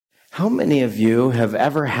How many of you have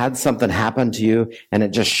ever had something happen to you and it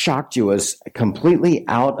just shocked you as completely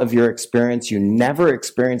out of your experience? You never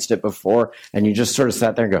experienced it before, and you just sort of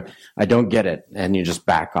sat there and go, I don't get it, and you just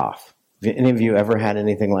back off. Have any of you ever had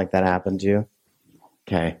anything like that happen to you?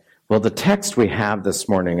 Okay. Well, the text we have this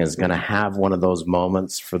morning is going to have one of those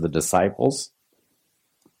moments for the disciples,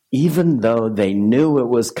 even though they knew it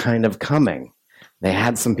was kind of coming. They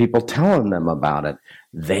had some people telling them about it.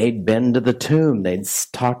 They'd been to the tomb. They'd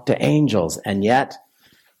talked to angels. And yet,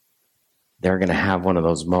 they're going to have one of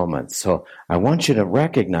those moments. So I want you to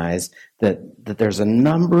recognize that there's a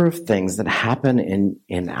number of things that happen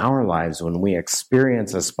in our lives when we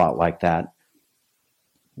experience a spot like that.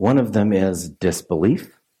 One of them is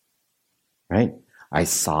disbelief, right? I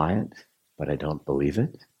saw it, but I don't believe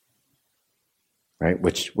it. Right,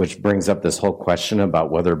 which brings up this whole question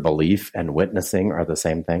about whether belief and witnessing are the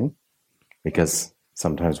same thing, because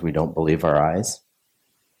sometimes we don't believe our eyes.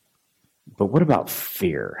 But what about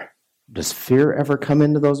fear? Does fear ever come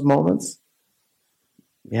into those moments?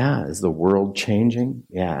 Yeah, is the world changing?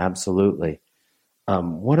 Yeah, absolutely.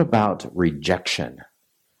 What about rejection?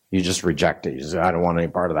 You just reject it. You say, I don't want any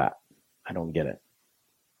part of that. I don't get it.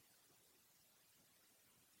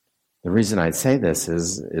 The reason I say this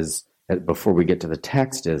is before we get to the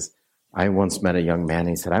text is I once met a young man.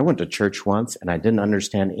 He said, I went to church once and I didn't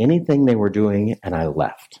understand anything they were doing and I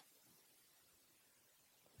left.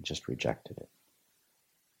 I just rejected it.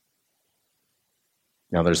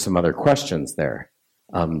 Now there's some other questions there.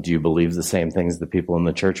 Do you believe the same things the people in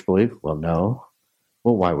the church believe? Well, no.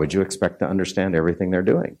 Well, why would you expect to understand everything they're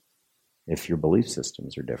doing if your belief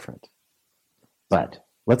systems are different? But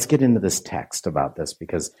let's get into this text about this,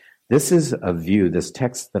 because this is a view, this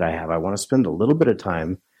text that I have. I want to spend a little bit of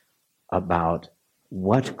time about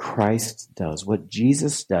what Christ does, what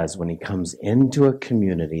Jesus does when he comes into a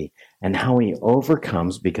community and how he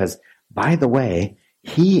overcomes, because, by the way,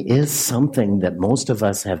 he is something that most of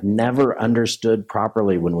us have never understood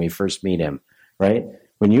properly when we first meet him, right?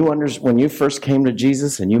 When you first came to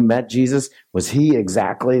Jesus and you met Jesus, was he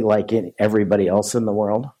exactly like everybody else in the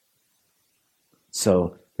world?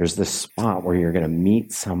 So there's this spot where you're going to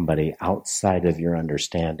meet somebody outside of your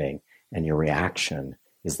understanding, and your reaction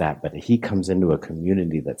is that. But he comes into a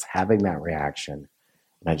community that's having that reaction,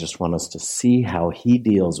 and I just want us to see how he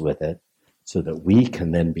deals with it so that we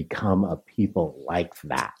can then become a people like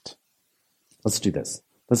that. Let's do this.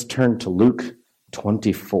 Let's turn to Luke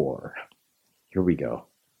 24. Here we go.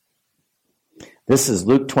 This is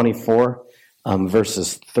Luke 24,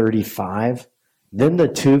 verses 35. Then the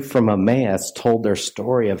two from Emmaus told their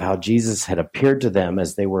story of how Jesus had appeared to them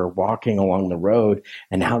as they were walking along the road,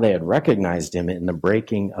 and how they had recognized him in the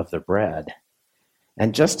breaking of the bread.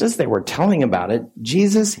 And just as they were telling about it,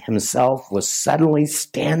 Jesus himself was suddenly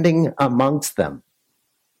standing amongst them.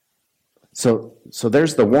 So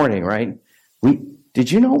there's the warning, right?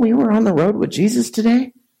 Did you know we were on the road with Jesus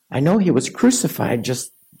today? I know he was crucified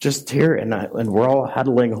just here, and we're all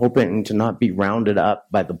huddling, hoping to not be rounded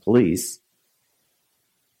up by the police.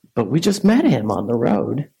 But we just met him on the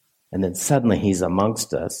road, and then suddenly he's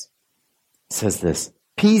amongst us. It says this,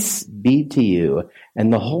 peace be to you.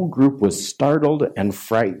 And the whole group was startled and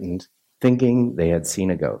frightened, thinking they had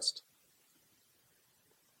seen a ghost.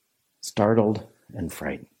 Startled and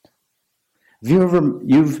frightened.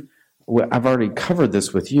 I've already covered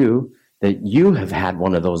this with you, that you have had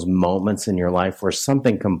one of those moments in your life where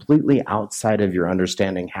something completely outside of your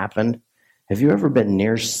understanding happened. Have you ever been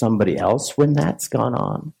near somebody else when that's gone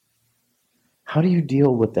on? How do you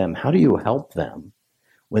deal with them? How do you help them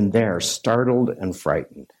when they're startled and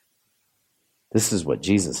frightened? This is what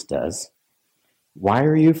Jesus does. Why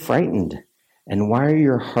are you frightened? And why are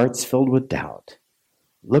your hearts filled with doubt?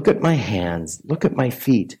 Look at my hands. Look at my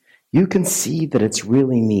feet. You can see that it's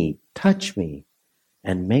really me. Touch me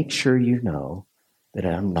and make sure you know that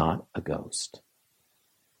I'm not a ghost.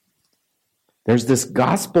 There's this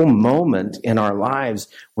gospel moment in our lives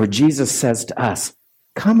where Jesus says to us,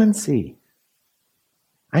 come and see.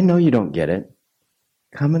 I know you don't get it.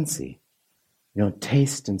 Come and see.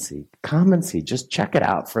 Taste and see. Come and see. Just check it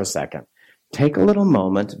out for a second. Take a little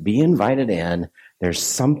moment. Be invited in. There's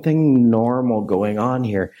something normal going on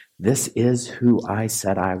here. This is who I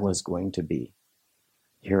said I was going to be.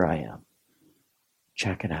 Here I am.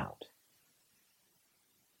 Check it out.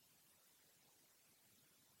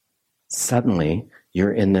 Suddenly,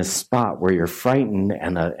 you're in this spot where you're frightened,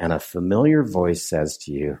 and a familiar voice says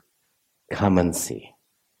to you, come and see.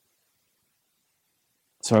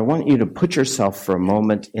 So I want you to put yourself for a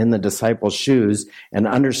moment in the disciples' shoes and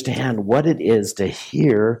understand what it is to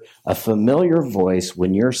hear a familiar voice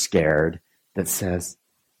when you're scared that says,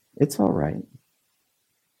 it's all right.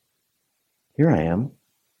 Here I am.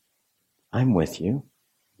 I'm with you.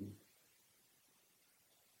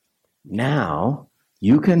 Now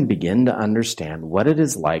you can begin to understand what it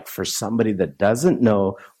is like for somebody that doesn't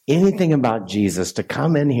know anything about Jesus to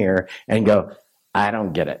come in here and go, I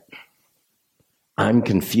don't get it. I'm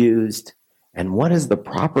confused. And what is the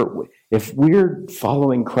proper way? If we're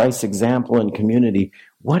following Christ's example in community,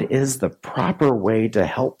 what is the proper way to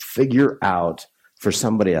help figure out for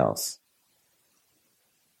somebody else?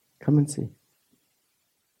 Come and see.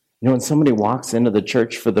 You know, when somebody walks into the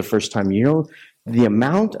church for the first time, you know, the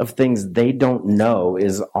amount of things they don't know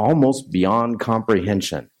is almost beyond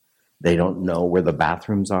comprehension. They don't know where the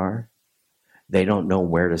bathrooms are. They don't know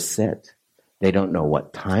where to sit. They don't know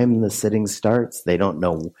what time the sitting starts. They don't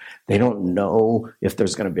know if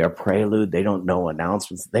there's going to be a prelude. They don't know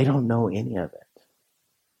announcements. They don't know any of it.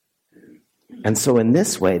 And so in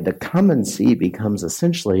this way, the come and see becomes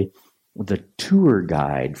essentially the tour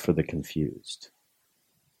guide for the confused.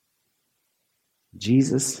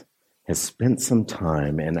 Jesus has spent some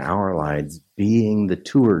time in our lives being the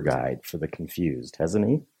tour guide for the confused, hasn't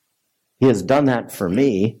he? He has done that for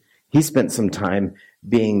me. He spent some time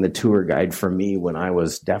being the tour guide for me when I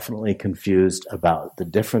was definitely confused about the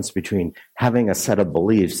difference between having a set of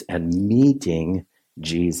beliefs and meeting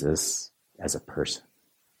Jesus as a person.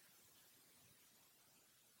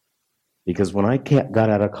 Because when I got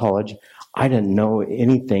out of college, I didn't know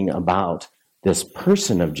anything about this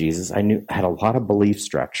person of Jesus. I had a lot of belief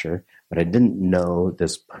structure, but I didn't know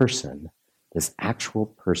this person, this actual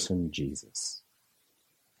person, Jesus.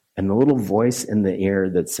 And the little voice in the ear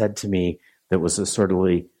that said to me that was a sort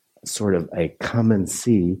of a come and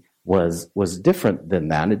see was different than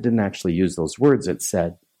that. It didn't actually use those words. It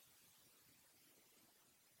said,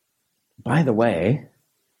 by the way,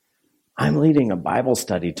 I'm leading a Bible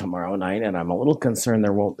study tomorrow night, and I'm a little concerned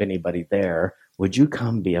there won't be anybody there. Would you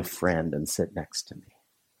come be a friend and sit next to me?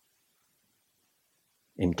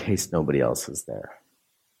 In case nobody else is there.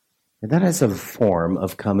 And that is a form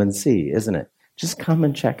of come and see, isn't it? Just come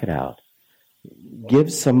and check it out.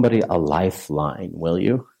 Give somebody a lifeline, will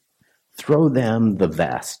you? Throw them the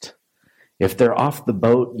vest. If they're off the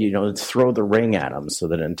boat, throw the ring at them so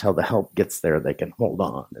that until the help gets there, they can hold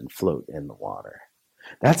on and float in the water.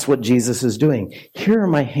 That's what Jesus is doing. Here are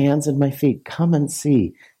my hands and my feet. Come and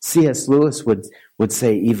see. C.S. Lewis would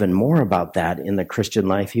say even more about that in the Christian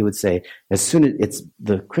life. He would say, as soon as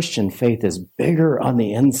the Christian faith is bigger on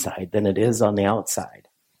the inside than it is on the outside,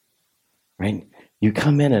 right? You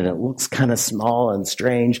come in and it looks kind of small and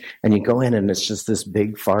strange, and you go in and it's just this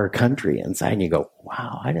big far country inside, and you go,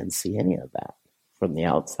 wow, I didn't see any of that from the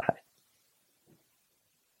outside.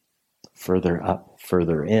 Further up,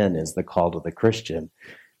 further in is the call to the Christian.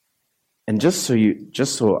 And just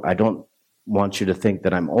so I don't want you to think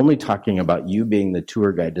that I'm only talking about you being the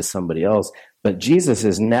tour guide to somebody else, but Jesus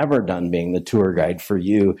is never done being the tour guide for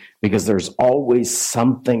you, because there's always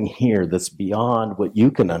something here that's beyond what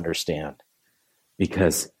you can understand.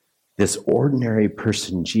 Because this ordinary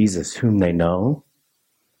person, Jesus, whom they know,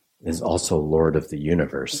 is also Lord of the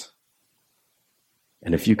universe.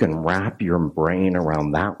 And if you can wrap your brain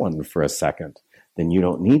around that one for a second, then you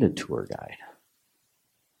don't need a tour guide.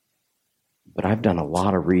 But I've done a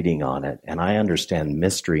lot of reading on it, and I understand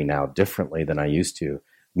mystery now differently than I used to.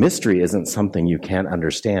 Mystery isn't something you can't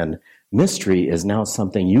understand. Mystery is now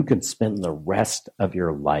something you can spend the rest of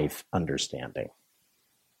your life understanding.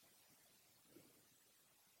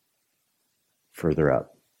 Further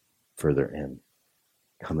up, further in,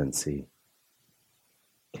 come and see.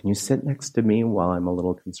 Can you sit next to me while I'm a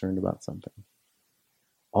little concerned about something?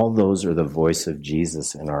 All those are the voice of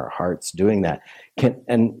Jesus in our hearts doing that.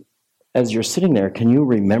 And as you're sitting there, can you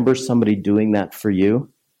remember somebody doing that for you?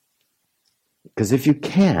 Because if you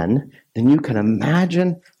can, then you can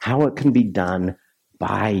imagine how it can be done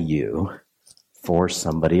by you for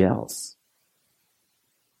somebody else.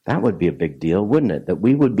 That would be a big deal, wouldn't it? That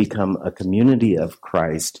we would become a community of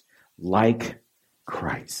Christ like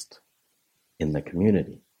Christ in the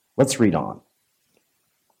community. Let's read on,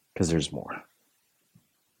 because there's more.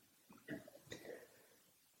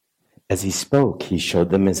 As he spoke, he showed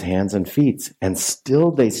them his hands and feet, and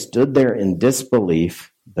still they stood there in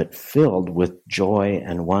disbelief, but filled with joy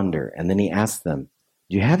and wonder. And then he asked them,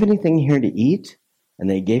 do you have anything here to eat? And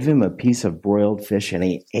they gave him a piece of broiled fish, and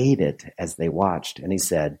he ate it as they watched. And he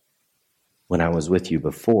said, when I was with you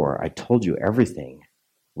before, I told you everything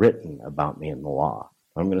written about me in the law.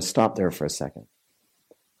 I'm going to stop there for a second.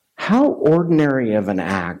 How ordinary of an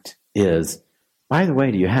act is, by the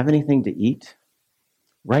way, do you have anything to eat?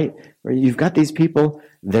 Right? You've got these people,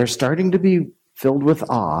 they're starting to be filled with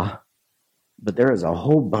awe, but there is a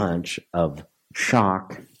whole bunch of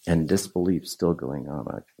shock and disbelief still going on.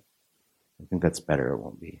 I think that's better. It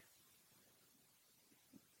won't be.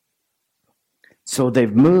 So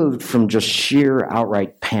they've moved from just sheer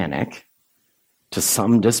outright panic to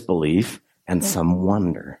some disbelief and some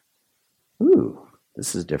wonder. Ooh,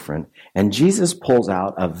 this is different. And Jesus pulls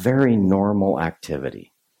out a very normal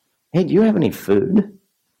activity. Hey, do you have any food?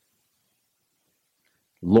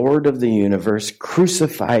 Lord of the universe,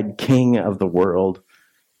 crucified King of the world.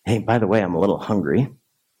 Hey, by the way, I'm a little hungry.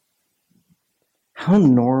 How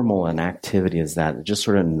normal an activity is that? Just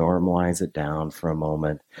sort of normalize it down for a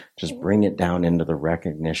moment. Just bring it down into the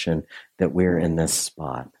recognition that we're in this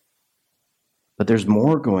spot. But there's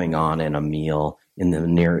more going on in a meal in the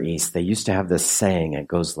Near East. They used to have this saying. It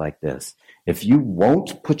goes like this. If you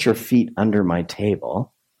won't put your feet under my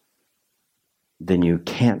table, then you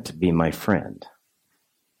can't be my friend.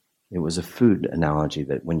 It was a food analogy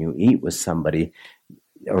that when you eat with somebody,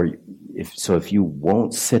 if you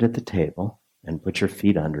won't sit at the table and put your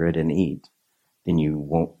feet under it and eat, then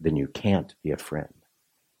you can't be a friend.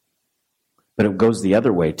 But it goes the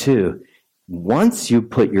other way too. Once you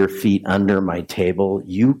put your feet under my table,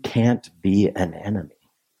 you can't be an enemy.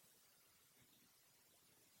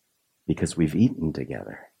 Because we've eaten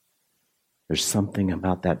together. There's something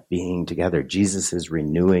about that being together. Jesus is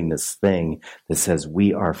renewing this thing that says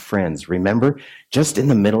we are friends. Remember, just in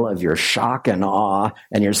the middle of your shock and awe,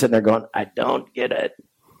 and you're sitting there going, I don't get it.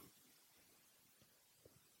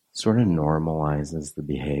 Sort of normalizes the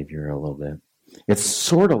behavior a little bit. It's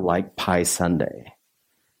sort of like Pie Sunday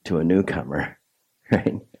to a newcomer,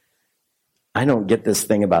 right? I don't get this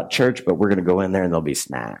thing about church, but we're going to go in there and there'll be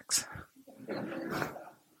snacks.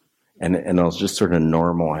 And it'll just sort of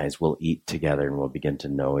normalize. We'll eat together and we'll begin to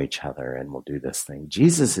know each other and we'll do this thing.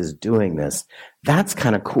 Jesus is doing this. That's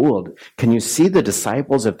kind of cool. Can you see the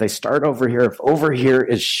disciples if they start over here? If over here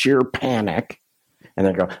is sheer panic and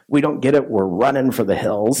they go, we don't get it, we're running for the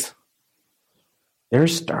hills. They're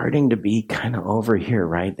starting to be kind of over here,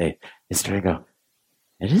 right? They start to go,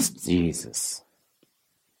 it is Jesus.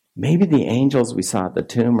 Maybe the angels we saw at the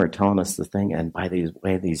tomb are telling us the thing, and by the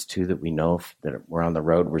way, these two that we know that were on the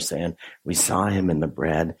road were saying, we saw him in the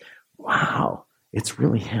bread. Wow, it's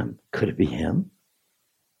really him. Could it be him?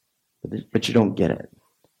 But you don't get it.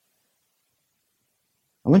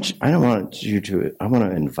 I want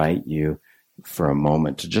to invite you for a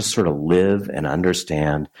moment to just sort of live and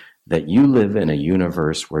understand that you live in a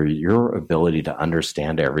universe where your ability to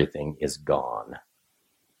understand everything is gone.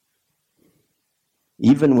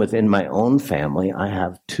 Even within my own family, I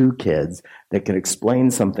have 2 kids that could explain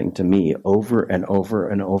something to me over and over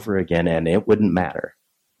and over again, and it wouldn't matter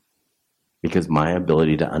because my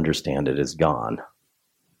ability to understand it is gone.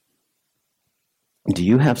 Do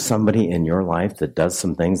you have somebody in your life that does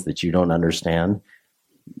some things that you don't understand?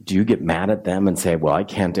 Do you get mad at them and say, well, I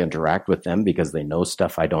can't interact with them because they know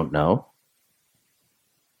stuff I don't know?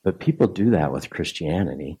 But people do that with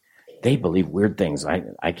Christianity. They believe weird things.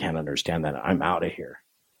 I can't understand that. I'm out of here.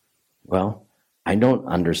 Well, I don't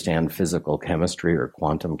understand physical chemistry or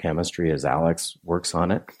quantum chemistry as Alex works on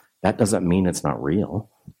it. That doesn't mean it's not real.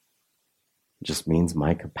 It just means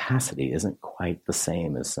my capacity isn't quite the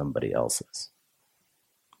same as somebody else's.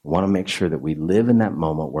 I want to make sure that we live in that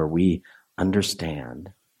moment where we understand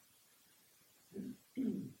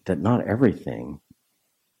that not everything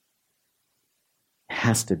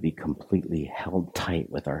has to be completely held tight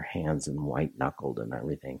with our hands and white-knuckled and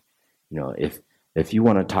everything. You know, if you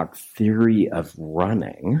want to talk theory of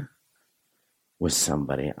running with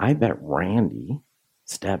somebody, I bet Randy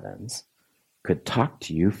Stebbins could talk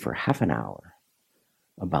to you for half an hour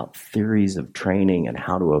about theories of training and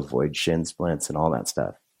how to avoid shin splints and all that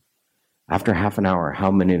stuff. After half an hour,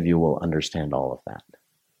 how many of you will understand all of that?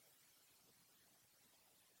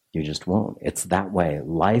 You just won't. It's that way.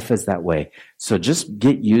 Life is that way. So just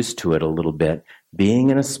get used to it a little bit, being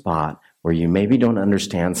in a spot where you maybe don't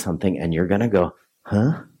understand something and you're going to go,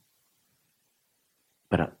 huh?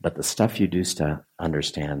 But the stuff you do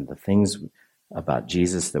understand, the things about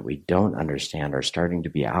Jesus that we don't understand are starting to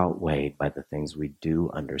be outweighed by the things we do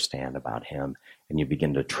understand about him. And you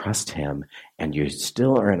begin to trust him and you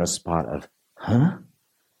still are in a spot of, huh?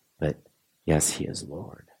 But yes, he is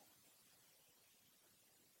Lord.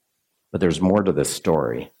 But there's more to this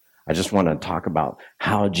story. I just want to talk about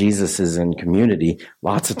how Jesus is in community.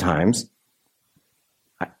 Lots of times,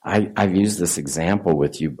 I've used this example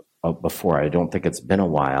with you before. I don't think it's been a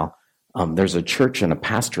while. There's a church and a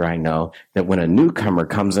pastor I know that when a newcomer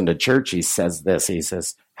comes into church, he says this. He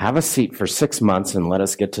says, have a seat for 6 months and let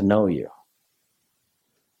us get to know you.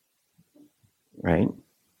 Right?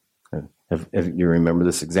 If you remember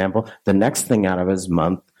this example, the next thing out of his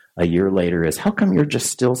month a year later is, how come you're just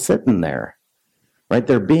still sitting there? Right?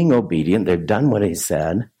 They're being obedient. They've done what he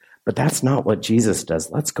said, but that's not what Jesus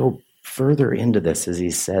does. Let's go further into this as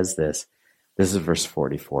he says this. This is verse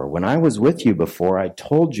 44. When I was with you before, I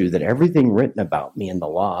told you that everything written about me in the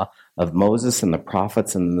law of Moses and the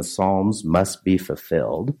prophets and the Psalms must be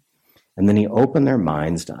fulfilled. And then he opened their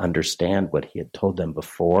minds to understand what he had told them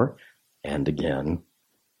before, and again,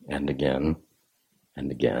 and again,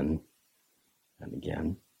 and again, and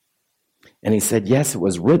again. And he said, yes, it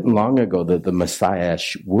was written long ago that the Messiah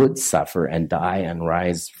would suffer and die and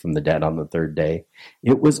rise from the dead on the third day.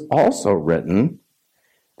 It was also written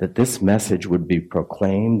that this message would be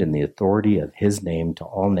proclaimed in the authority of his name to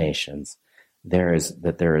all nations. There is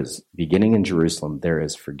beginning in Jerusalem, there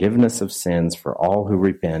is forgiveness of sins for all who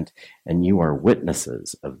repent, and you are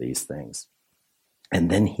witnesses of these things.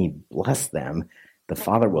 And then he blessed them. The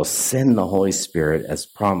Father will send the Holy Spirit as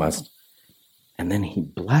promised. And then he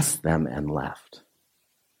blessed them and left.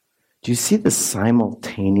 Do you see the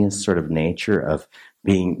simultaneous sort of nature of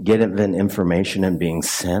being given information and being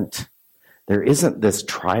sent? There isn't this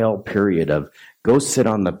trial period of go sit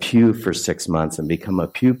on the pew for 6 months and become a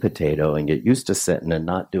pew potato and get used to sitting and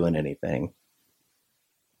not doing anything.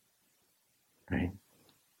 Right?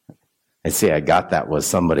 I see I got that with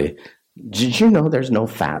somebody. Did you know there's no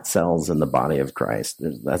fat cells in the body of Christ?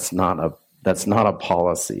 That's not a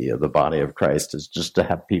policy of the body of Christ, is just to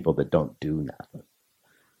have people that don't do nothing.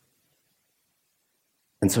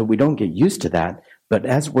 And so we don't get used to that, but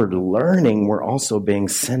as we're learning, we're also being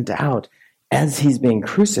sent out. As he's being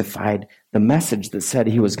crucified, the message that said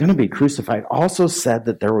he was going to be crucified also said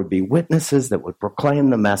that there would be witnesses that would proclaim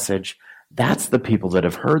the message. That's the people that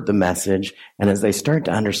have heard the message, and as they start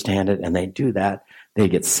to understand it and they do that, they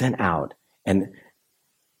get sent out. And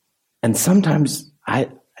sometimes,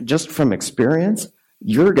 just from experience,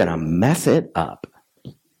 you're going to mess it up.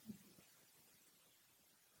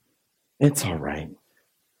 It's all right.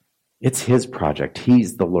 It's his project.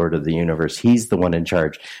 He's the Lord of the universe. He's the one in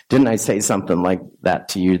charge. Didn't I say something like that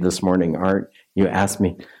to you this morning, Art? You asked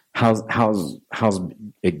me, how's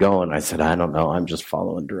it going? I said, I don't know. I'm just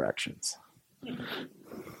following directions.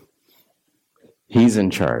 He's in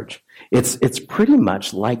charge. It's pretty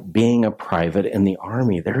much like being a private in the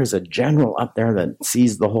army. There is a general up there that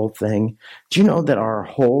sees the whole thing. Do you know that our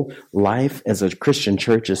whole life as a Christian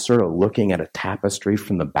church is sort of looking at a tapestry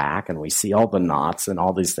from the back, and we see all the knots and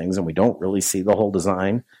all these things, and we don't really see the whole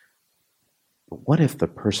design? But what if the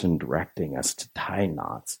person directing us to tie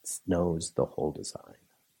knots knows the whole design?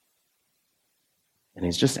 And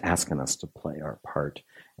he's just asking us to play our part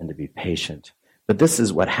and to be patient. But this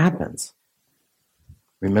is what happens.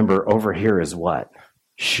 Remember, over here is what?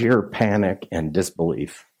 Sheer panic and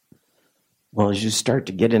disbelief. Well, as you start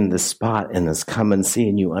to get in this spot and this come and see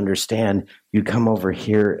and you understand, you come over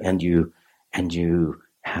here and you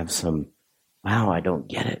have some, wow, I don't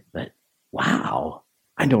get it, but wow,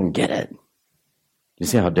 I don't get it. You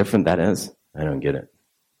see how different that is? I don't get it.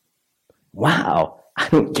 Wow, I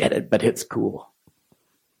don't get it, but it's cool.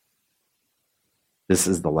 This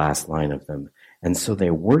is the last line of them. And so they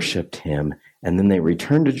worshiped him, and then they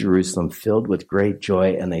returned to Jerusalem filled with great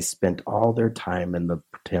joy, and they spent all their time in the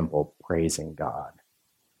temple praising God.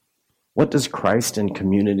 What does Christ in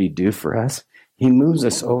community do for us? He moves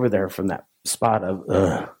us over there from that spot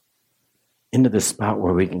of into the spot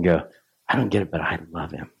where we can go, I don't get it, but I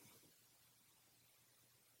love him.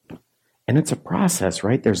 And it's a process,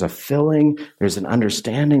 right? There's a filling, there's an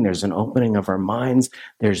understanding, there's an opening of our minds,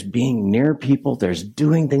 there's being near people, there's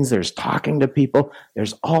doing things, there's talking to people,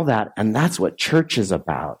 there's all that. And that's what church is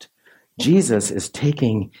about. Jesus is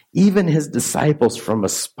taking even his disciples from a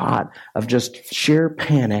spot of just sheer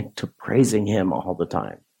panic to praising him all the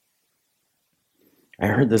time. I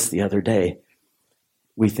heard this the other day.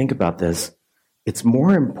 We think about this. It's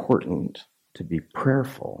more important to be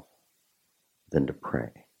prayerful than to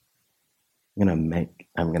pray.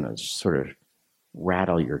 I'm going to sort of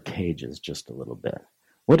rattle your cages just a little bit.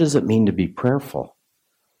 What does it mean to be prayerful?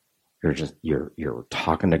 You're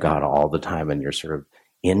talking to God all the time, and you're sort of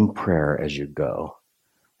in prayer as you go.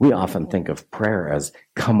 We often think of prayer as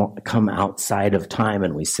come outside of time,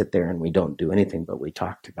 and we sit there and we don't do anything, but we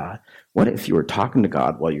talk to God. What if you were talking to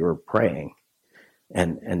God while you were praying,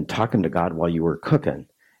 and talking to God while you were cooking,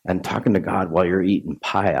 and talking to God while you're eating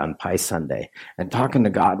pie on Pie Sunday, and talking to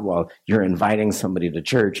God while you're inviting somebody to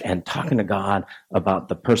church, and talking to God about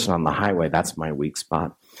the person on the highway? That's my weak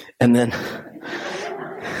spot. And then,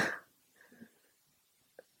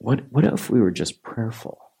 what if we were just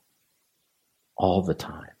prayerful all the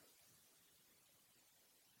time?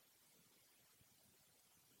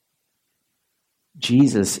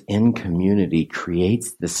 Jesus in community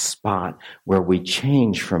creates this spot where we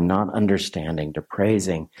change from not understanding to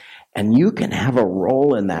praising. And you can have a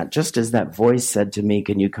role in that. Just as that voice said to me,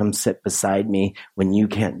 can you come sit beside me when you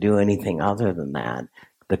can't do anything other than that?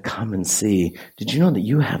 The come and see. Did you know that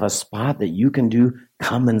you have a spot that you can do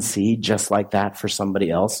come and see just like that for somebody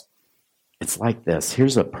else? It's like this.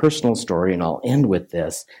 Here's a personal story, and I'll end with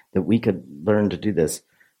this, that we could learn to do this.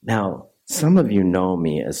 Now, some of you know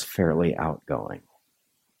me as fairly outgoing,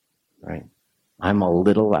 right? I'm a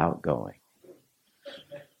little outgoing.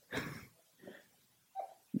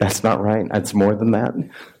 That's not right. It's more than that.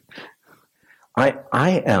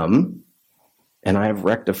 I am, and I've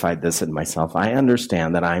rectified this in myself, I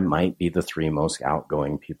understand that I might be the 3 most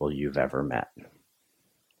outgoing people you've ever met.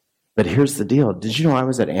 But here's the deal. Did you know I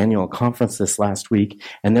was at annual conference this last week,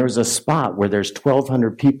 and there was a spot where there's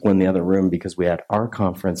 1,200 people in the other room because we had our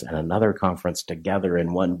conference and another conference together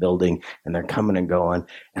in one building, and they're coming and going.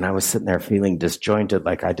 And I was sitting there feeling disjointed,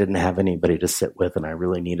 like I didn't have anybody to sit with, and I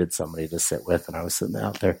really needed somebody to sit with, and I was sitting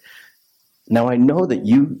out there. Now I know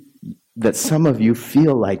that some of you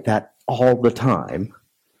feel like that all the time,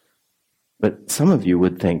 but some of you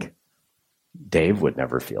would think, Dave would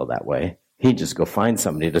never feel that way. He'd just go find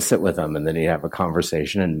somebody to sit with him, and then he'd have a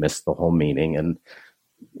conversation and miss the whole meeting.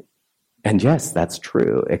 And yes, that's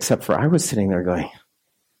true, except for I was sitting there going,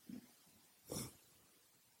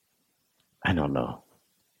 I don't know.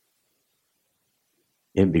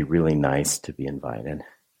 It'd be really nice to be invited,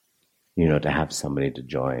 to have somebody to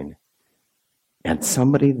join. And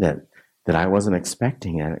somebody that I wasn't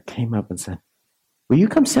expecting, and it came up and said, will you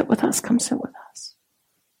come sit with us? Come sit with us.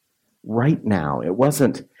 Right now. It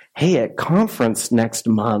wasn't, hey, at conference next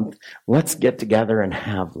month, let's get together and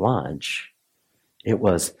have lunch. It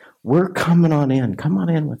was, we're coming on in. Come on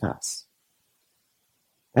in with us.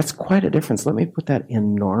 That's quite a difference. Let me put that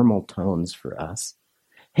in normal tones for us.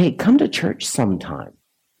 Hey, come to church sometime.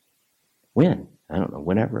 When? I don't know,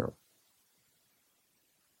 whenever.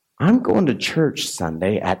 I'm going to church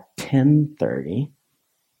Sunday at 10:30.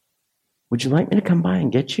 Would you like me to come by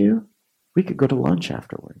and get you? We could go to lunch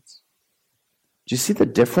afterwards. Do you see the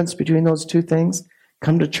difference between those two things?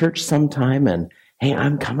 Come to church sometime and, hey,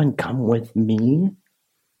 I'm coming, come with me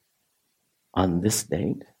on this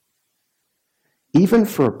date. Even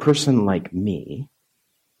for a person like me,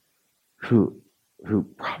 who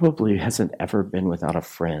probably hasn't ever been without a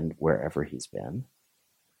friend wherever he's been,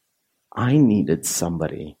 I needed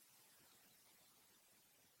somebody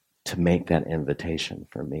to make that invitation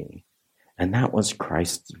for me. And that was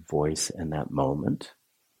Christ's voice in that moment.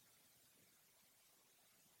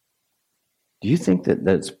 Do you think that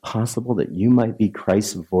it's possible that you might be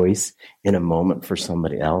Christ's voice in a moment for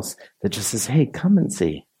somebody else that just says, hey, come and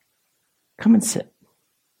see. Come and sit.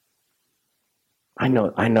 I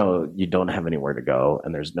know you don't have anywhere to go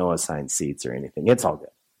and there's no assigned seats or anything. It's all good.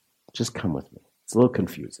 Just come with me. It's a little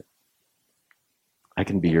confusing. I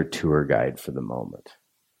can be your tour guide for the moment.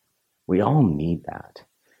 We all need that.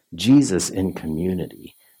 Jesus in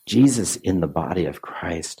community, Jesus in the body of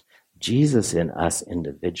Christ, Jesus in us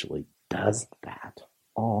individually does that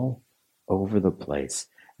all over the place,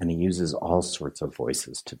 and he uses all sorts of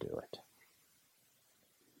voices to do it.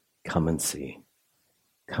 Come and see.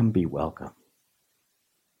 Come be welcome.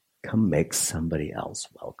 Come make somebody else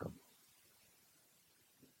welcome.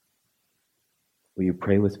 Will you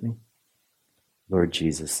pray with me? Lord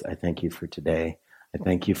Jesus, I thank you for today. I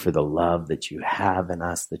thank you for the love that you have in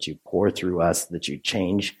us, that you pour through us, that you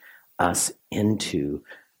change us into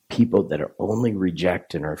people that are only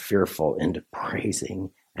reject and are fearful, into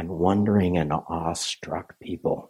praising and wondering and awestruck people.